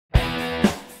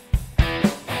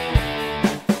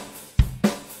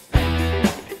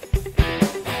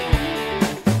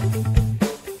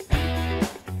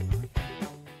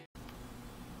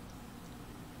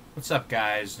What's up,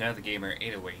 guys? Now the Gamer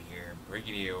 808 here,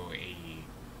 bringing you a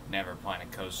Never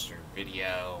Planet Coaster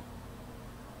video.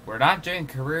 We're not doing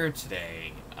career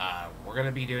today. We're going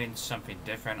to be doing something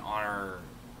different on our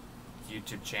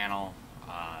YouTube channel.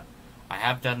 I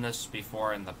have done this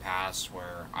before in the past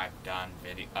where I've done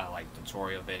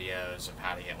tutorial videos of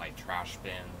how to get trash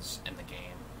bins in the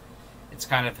game. It's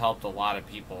kind of helped a lot of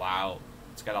people out.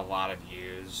 It's got a lot of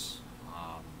views.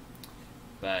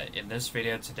 But in this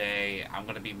video today, I'm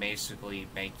going to be basically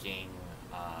making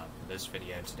this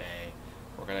video today.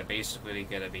 We're going to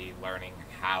be learning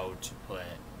how to put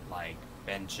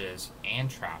benches and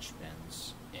trash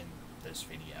bins in this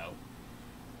video,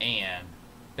 and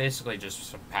basically just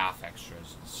some path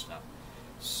extras and stuff.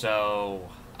 So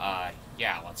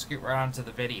yeah, let's get right on to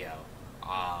the video.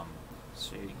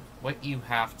 So what you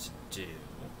have to do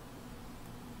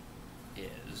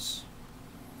is,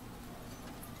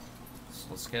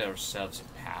 let's get ourselves a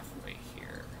pathway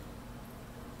here.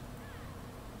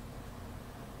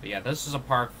 But yeah, this is a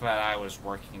park that I was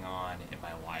working on in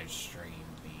my live stream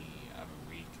the other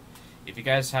week. If you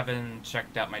guys haven't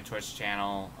checked out my Twitch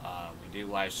channel, we do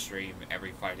live stream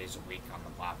every 5 days a week on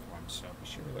the platform, so be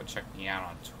sure to go check me out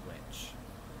on Twitch.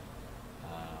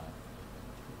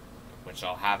 Which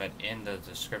I'll have it in the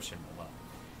description below.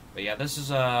 But yeah, this is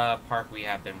a park we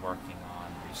have been working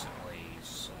on recently,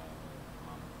 so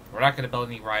we're not going to build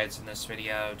any rides in this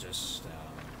video, just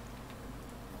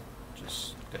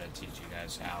going to teach you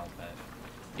guys how. But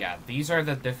yeah, these are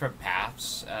the different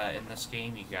paths in this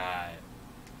game. You got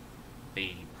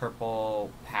the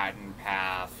purple pattern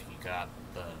path, you got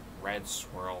the red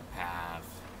swirl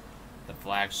path, the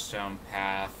flagstone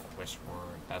path,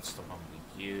 that's the one we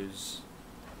use,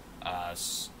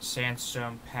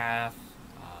 sandstone path,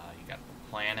 you got the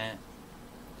planet,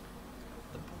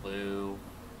 the blue,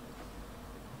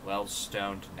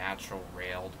 well-stoned natural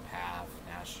railed path,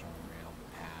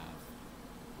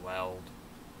 weld,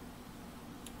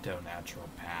 natural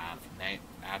path,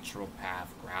 natural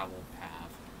path, gravel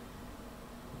path,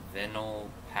 vinyl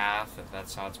path, if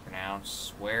that's how it's pronounced,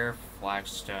 square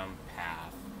flagstone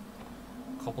path,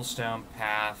 cobblestone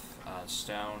path,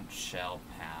 stone shell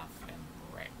path, and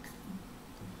brick.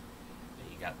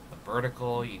 You got the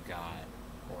vertical, you got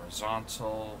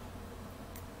horizontal,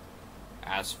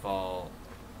 asphalt,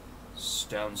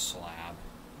 stone slab,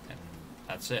 and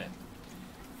that's it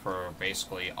for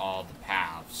basically all the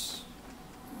paths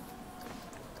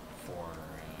for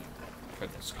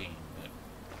this game. But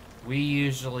we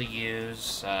usually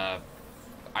use I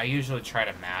usually try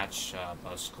to match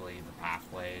mostly the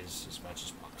pathways as much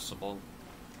as possible,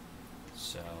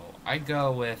 so I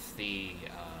go with the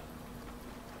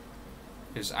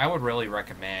because I would really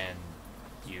recommend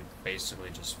you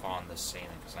basically just follow the same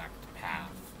exact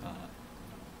path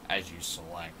as you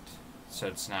select, so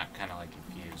it's not kind of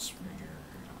confused for your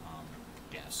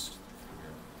guests, for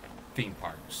your theme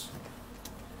parks.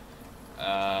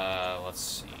 Let's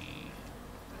see,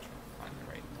 find the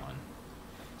right one.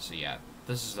 So yeah,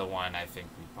 this is the one I think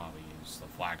we probably use, the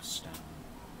flagstone.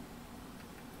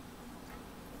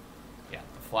 Yeah,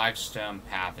 the flagstone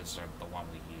path is the one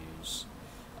we use.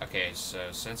 Okay,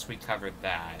 so since we covered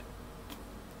that,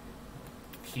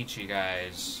 teach you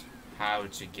guys how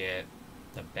to get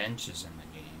the benches in the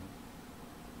game.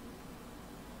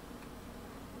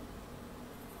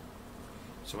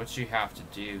 So what you have to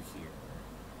do here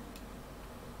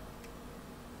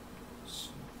is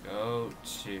go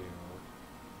to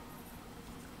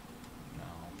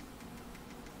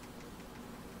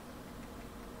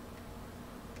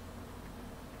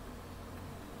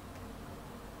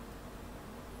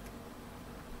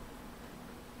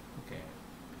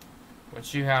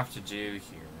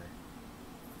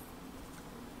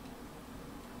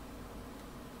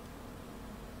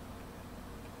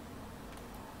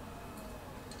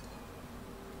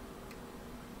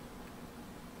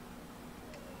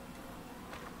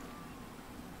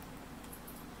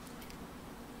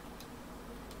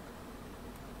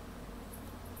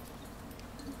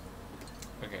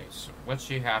what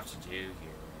you have to do here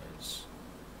is,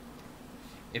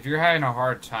 if you're having a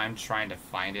hard time trying to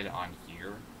find it on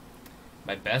here,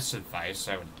 my best advice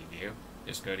I would give you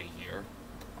is go to here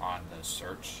on the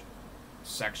search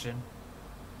section.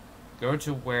 Go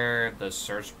to where the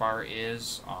search bar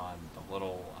is on the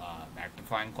little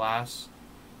magnifying glass.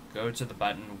 Go to the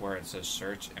button where it says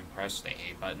search and press the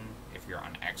A button if you're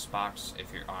on Xbox.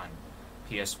 If you're on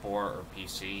PS4 or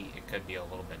PC, it could be a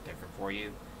little bit different for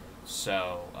you.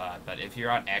 So, but if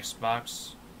you're on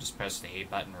Xbox, just press the A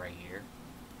button right here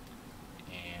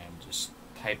and just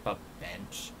type up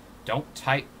bench. Don't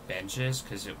type benches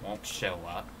because it won't show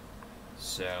up.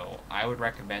 So I would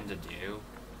recommend to do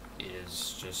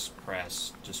is just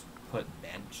put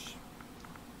bench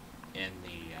in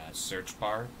the search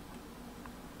bar,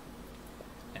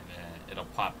 and then it'll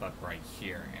pop up right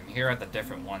here. And here are the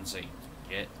different ones that you can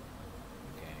get.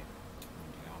 Okay,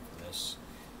 get off of this.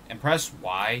 And press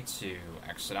Y to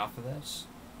exit off of this.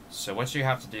 So what you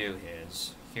have to do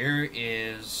is, here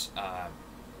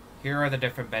are the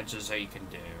different benches that you can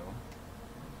do,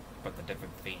 but the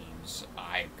different themes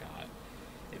I've got.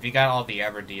 If you got all the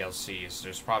Ever DLCs,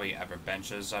 there's probably Ever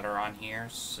benches that are on here,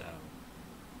 so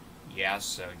yeah,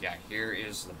 here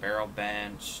is the Barrel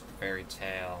Bench, the Fairy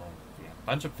Tale, a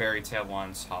bunch of Fairy Tale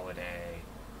ones, Holiday,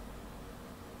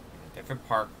 different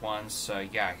park ones, so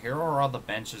yeah, here are all the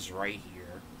benches right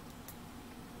here.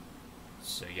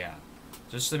 So yeah,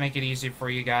 just to make it easy for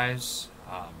you guys,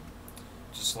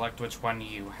 just select which one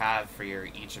you have for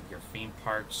each of your theme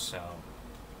parks, so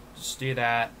just do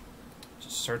that,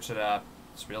 just search it up,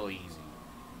 it's really easy.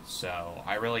 So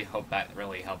I really hope that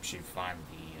really helps you find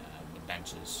the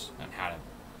benches and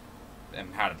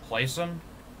how to place them.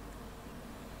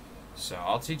 So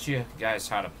I'll teach you guys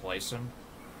how to place them.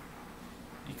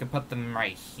 You can put them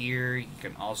right here, you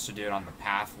can also do it on the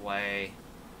pathway.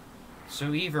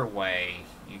 So either way,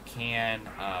 you can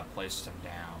place them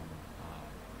down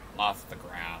off the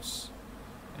grass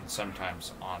and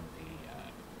sometimes on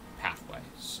the pathway.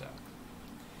 So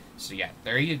yeah,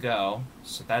 there you go.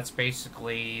 So that's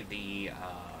basically the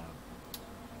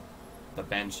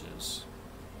benches.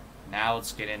 Now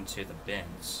let's get into the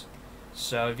bins.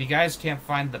 So if you guys can't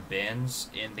find the bins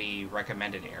in the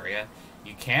recommended area,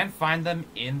 you can find them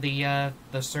in the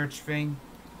search thing.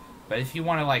 But if you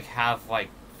want to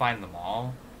find them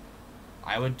all,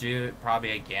 I would do it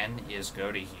probably again is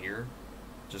go to here.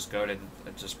 Just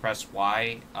press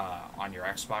Y on your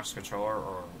Xbox controller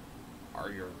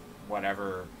or your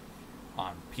whatever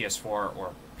on PS4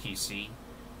 or PC.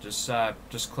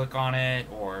 Just click on it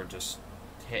or just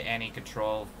hit any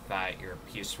control that your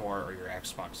PS4 or your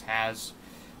Xbox has.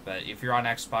 But if you're on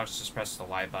Xbox, just press the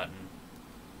Y button.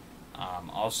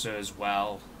 Also as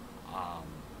well,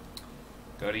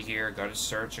 go to here, go to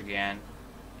search again,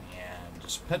 and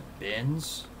just put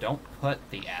bins. Don't put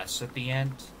the S at the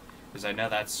end, because I know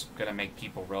that's going to make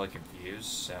people really confused.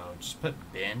 So just put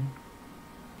bin.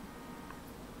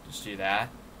 Just do that.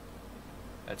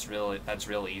 That's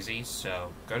real easy.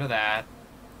 So go to that,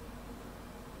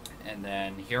 and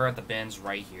then here are the bins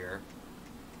right here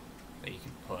that you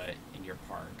can put in your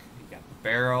park. You got the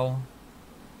barrel.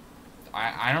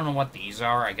 I don't know what these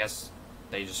are. I guess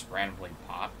they just randomly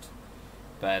popped.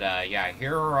 But yeah,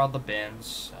 here are all the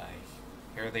bins.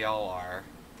 Here they all are.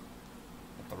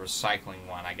 The recycling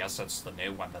one, I guess that's the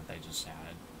new one that they just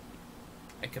added.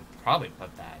 I could probably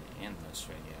put that in this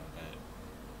video,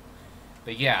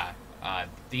 but yeah,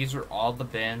 these are all the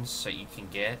bins that you can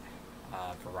get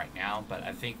for right now. But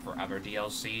I think for other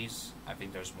DLCs, I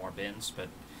think there's more bins. But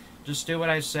just do what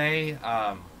I say.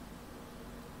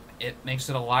 It makes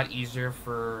it a lot easier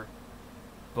for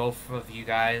both of you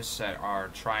guys that are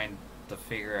trying to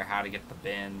figure out how to get the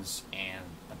bins and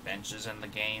the benches in the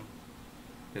game,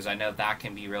 because I know that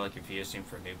can be really confusing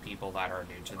for new people that are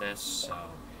new to this. So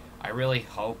I really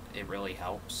hope it really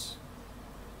helps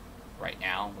right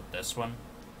now with this one.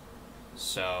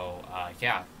 So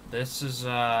yeah, this is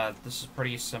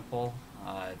pretty simple.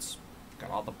 It's got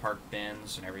all the park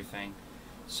bins and everything.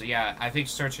 So yeah, I think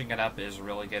searching it up is a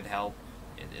really good help.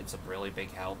 It's a really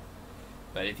big help.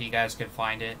 But if you guys can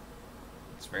find it,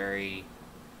 it's very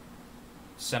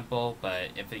simple. But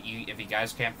if you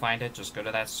guys can't find it, just go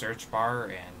to that search bar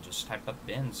and just type up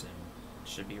bins, and it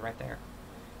should be right there.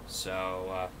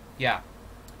 So yeah,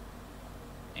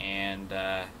 and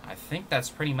I think that's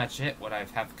pretty much it what I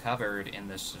have covered in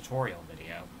this tutorial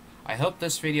video. I hope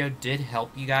this video did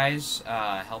help you guys,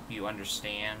 help you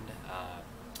understand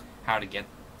how to get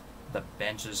the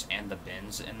benches and the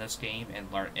bins in this game,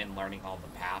 and learning all the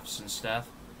paths and stuff.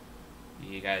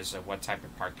 You guys, what type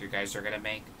of park you guys are gonna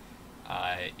make.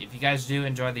 If you guys do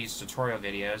enjoy these tutorial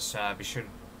videos, be sure to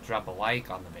drop a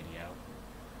like on the video.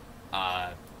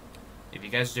 If you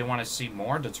guys do want to see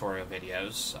more tutorial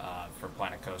videos for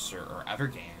Planet Coaster or other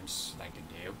games that I can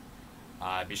do,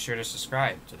 be sure to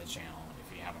subscribe to the channel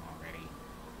if you haven't already.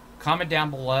 Comment down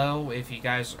below if you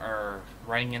guys are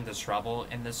running into trouble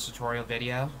in this tutorial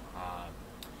video,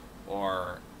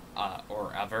 or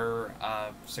other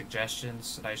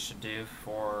suggestions that I should do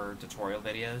for tutorial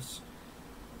videos.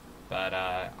 But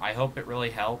I hope it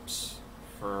really helps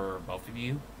for both of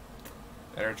you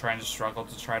that are trying to struggle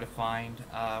to try to find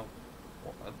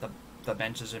the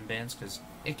benches and bins, because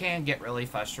it can get really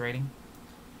frustrating.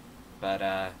 But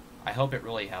I hope it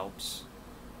really helps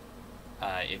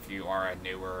if you are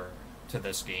newer to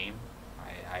this game.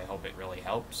 I hope it really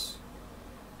helps.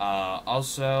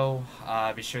 Also,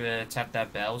 be sure to tap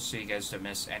that bell so you guys don't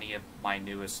miss any of my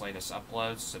latest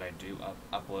uploads that I do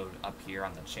upload up here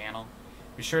on the channel.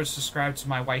 Be sure to subscribe to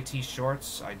my YT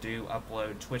Shorts. I do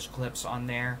upload Twitch clips on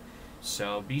there.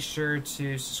 So be sure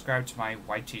to subscribe to my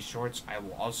YT Shorts. I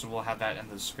will have that in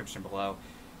the description below.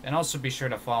 And also be sure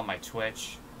to follow my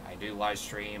Twitch. I do live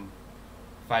stream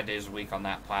 5 days a week on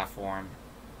that platform.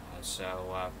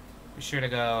 Be sure to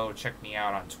go check me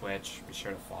out on Twitch. Be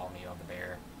sure to follow me over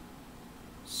there.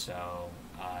 So,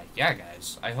 yeah,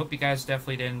 guys. I hope you guys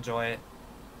definitely did enjoy it.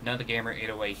 Another Gamer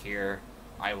 808 here.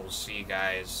 I will see you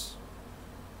guys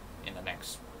in the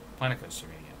next Planet Coaster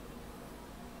video.